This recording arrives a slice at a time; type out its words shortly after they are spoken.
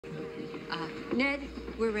Ned,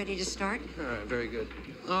 we're ready to start. All right, very good.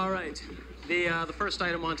 All right. The first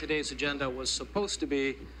item on today's agenda was supposed to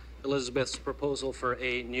be Elizabeth's proposal for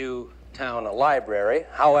a new town library.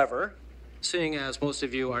 However, seeing as most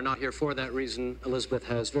of you are not here for that reason, Elizabeth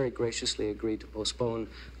has very graciously agreed to postpone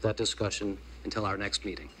that discussion until our next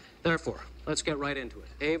meeting. Therefore, let's get right into it.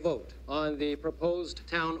 A vote on the proposed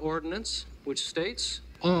town ordinance, which states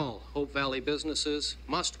all Hope Valley businesses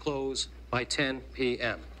must close by 10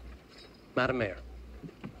 p.m. Madam Mayor.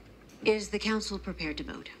 Is the council prepared to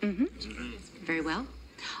vote? Mm-hmm. Very well.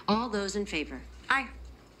 All those in favor? Aye.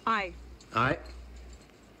 Aye. Aye.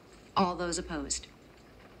 All those opposed?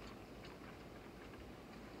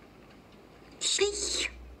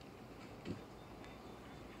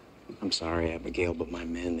 I'm sorry, Abigail, but my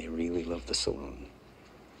men, they really love the saloon.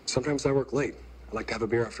 Sometimes I work late. I like to have a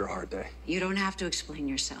beer after a hard day. You don't have to explain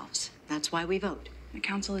yourselves. That's why we vote. The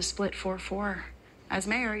council is split 4-4. As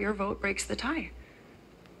mayor, your vote breaks the tie.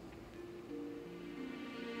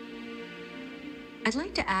 I'd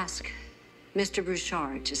like to ask Mr.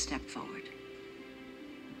 Bouchard to step forward.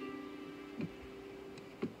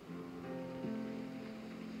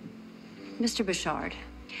 Mr. Bouchard,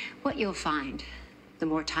 what you'll find the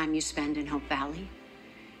more time you spend in Hope Valley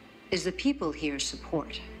is the people here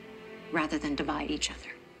support rather than divide each other.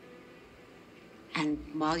 And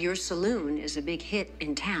while your saloon is a big hit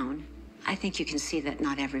in town, I think you can see that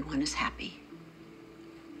not everyone is happy.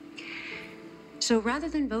 So rather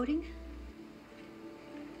than voting,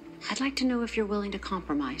 I'd like to know if you're willing to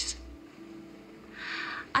compromise.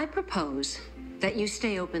 I propose that you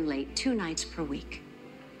stay open late 2 nights per week.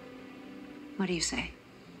 What do you say?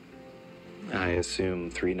 I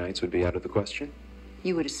assume 3 nights would be out of the question?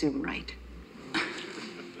 You would assume right.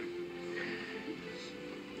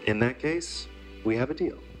 In that case, we have a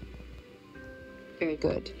deal. Very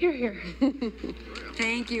good. Here, here.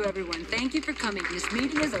 Thank you, everyone. Thank you for coming. This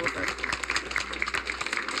meeting is over.